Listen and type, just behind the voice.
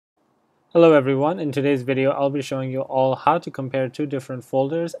Hello everyone, in today's video I'll be showing you all how to compare two different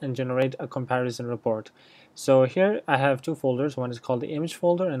folders and generate a comparison report. So here I have two folders, one is called the image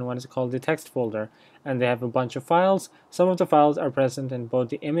folder and one is called the text folder, and they have a bunch of files. Some of the files are present in both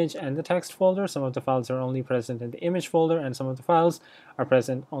the image and the text folder, some of the files are only present in the image folder, and some of the files are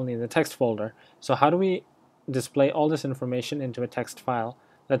present only in the text folder. So how do we display all this information into a text file?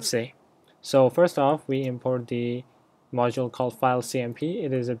 Let's see. So first off, we import the module called Filecmp.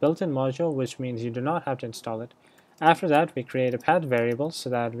 It is a built-in module, which means you do not have to install it. After that, we create a path variable so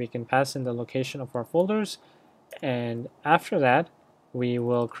that we can pass in the location of our folders, and after that we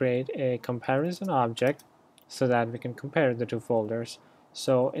will create a comparison object so that we can compare the two folders.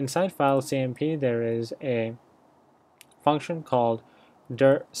 So inside Filecmp there is a function called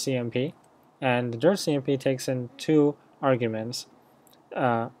dircmp, and the dircmp takes in two arguments.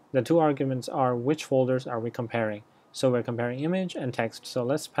 The two arguments are which folders are we comparing. So we're comparing image and text. So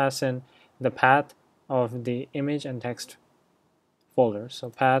let's pass in the path of the image and text folders. So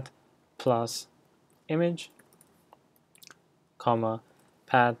path plus image, comma,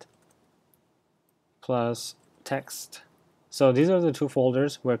 path plus text. So these are the two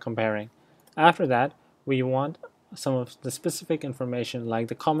folders we're comparing. After that, we want some of the specific information like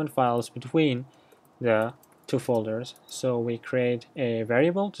the common files between the two folders. So we create a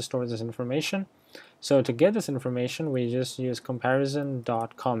variable to store this information. So to get this information, we just use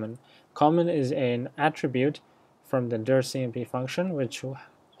comparison.common. Common is an attribute from the dircmp function which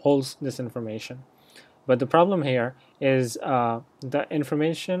holds this information. But the problem here is the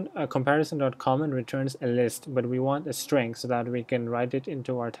information comparison.common returns a list, but we want a string so that we can write it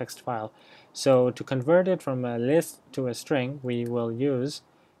into our text file. So to convert it from a list to a string, we will use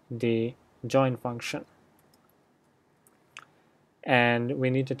the join function. And we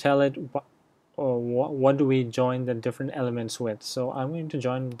need to tell it what do we join the different elements with. So I'm going to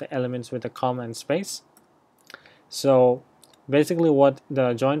join the elements with a comma and space. So basically what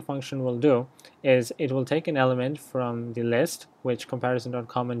the join function will do is it will take an element from the list which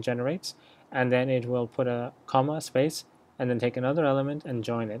comparison.common generates, and then it will put a comma, space, and then take another element and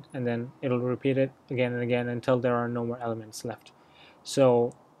join it, and then it'll repeat it again and again until there are no more elements left.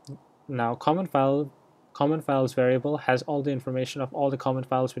 So now common files variable has all the information of all the common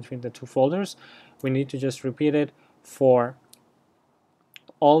files between the two folders. We need to just repeat it for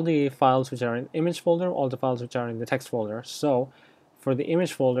all the files which are in image folder, all the files which are in the text folder. So for the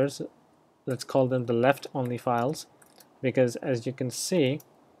image folders, let's call them the left only files, because as you can see,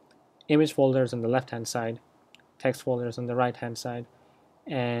 image folders on the left hand side, text folders on the right hand side.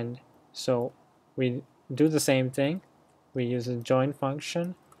 And so we do the same thing. We use a join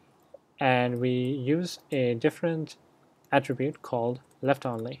function and we use a different attribute called left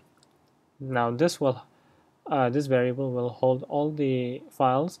only. Now this variable will hold all the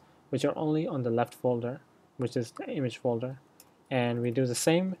files which are only on the left folder, which is the image folder, and we do the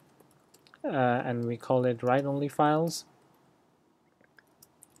same and we call it right only files.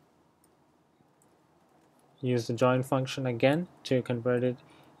 Use the join function again to convert it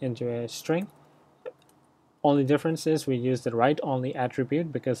into a string. Only difference is we use the right only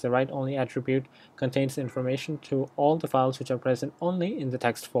attribute because the right only attribute contains information to all the files which are present only in the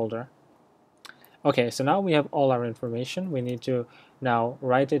text folder. Okay, so now we have all our information. We need to now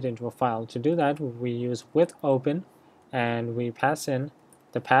write it into a file. To do that, we use with open and we pass in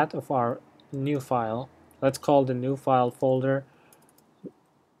the path of our new file. Let's call the new file folder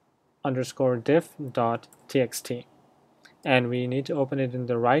 _diff.txt, and we need to open it in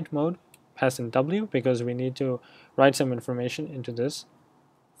the write mode, pass in W because we need to write some information into this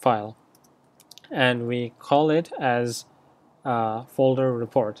file, and we call it as folder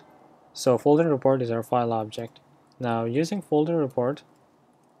report. So folder report is our file object. Now using folder report,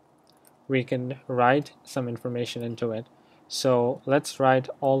 we can write some information into it. So let's write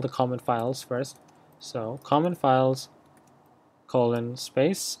all the common files first. So common files colon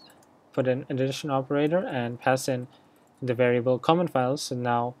space, put an addition operator and pass in the variable common files. So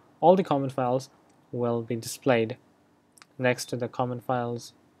now all the common files will be displayed next to the common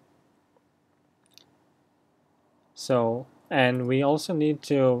files. So, and we also need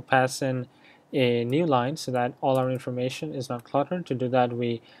to pass in a new line so that all our information is not cluttered. To do that,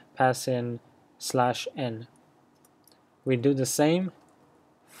 we pass in /n. We do the same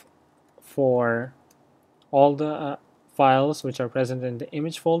for all the files which are present in the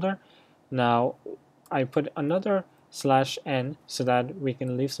image folder. Now I put another /n so that we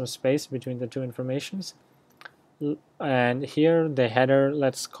can leave some space between the two informations, and here the header,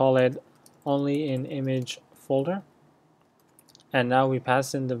 let's call it only in image folder, and now we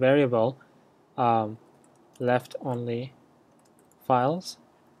pass in the variable left only files,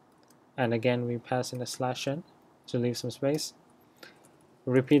 and again we pass in a /n to leave some space.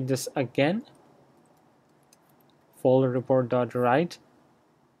 Repeat this again. Folder report dot write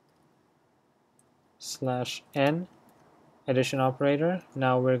 /n addition operator.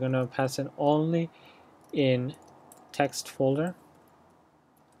 Now we're going to pass in only in text folder,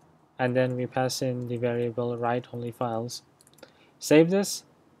 and then we pass in the variable write only files. Save this.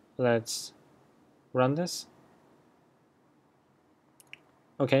 Let's run this.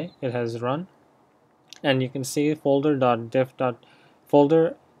 Okay, it has run, and you can see folder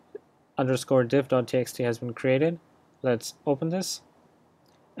underscore diff.txt has been created. Let's open this,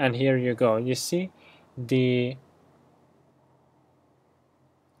 and here you go. You see the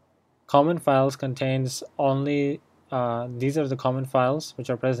common files contains only these are the common files which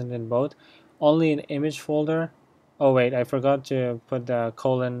are present in both, only in image folder. Oh wait, I forgot to put the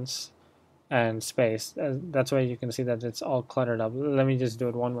colons and space. That's why you can see that it's all cluttered up. Let me just do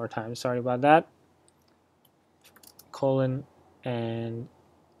it one more time. Sorry about that. Colon and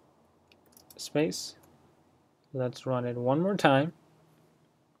space. Let's run it one more time.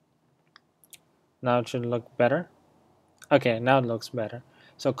 Now it should look better. Okay, now it looks better.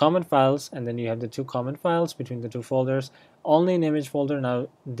 So common files, and then you have the two common files between the two folders, only in image folder. Now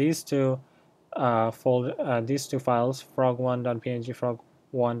these two files, frog1.png,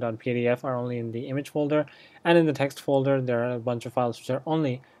 frog1.pdf, are only in the image folder, and in the text folder there are a bunch of files which are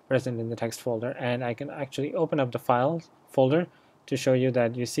only present in the text folder. And I can actually open up the files folder to show you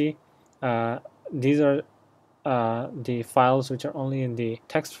that you see these are the files which are only in the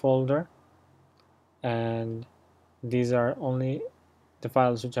text folder, and these are only the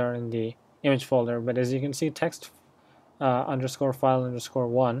files which are in the image folder. But as you can see, text underscore file underscore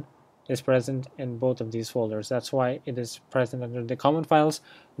 1 is present in both of these folders. That's why it is present under the common files.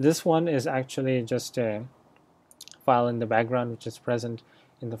 This one is actually just a file in the background which is present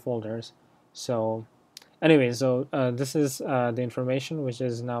in the folders. So anyway, so this is the information which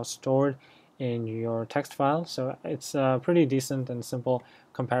is now stored in your text file. So it's a pretty decent and simple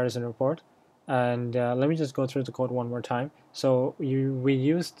comparison report. And let me just go through the code one more time. So we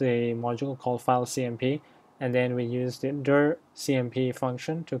use the module called Filecmp, and then we use the dir cmp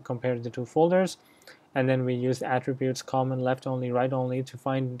function to compare the two folders, and then we use the attributes common, left only, right only to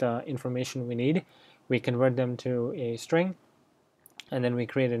find the information we need. We convert them to a string, and then we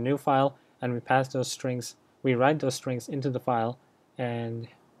create a new file, and we pass those strings, we write those strings into the file, and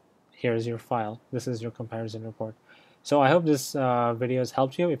here's your file. This is your comparison report. So I hope this video has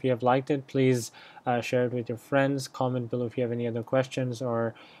helped you. If you have liked it, please share it with your friends. Comment below if you have any other questions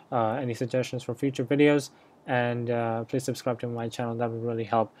or any suggestions for future videos. And please subscribe to my channel. That would really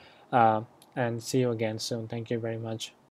help. And see you again soon. Thank you very much.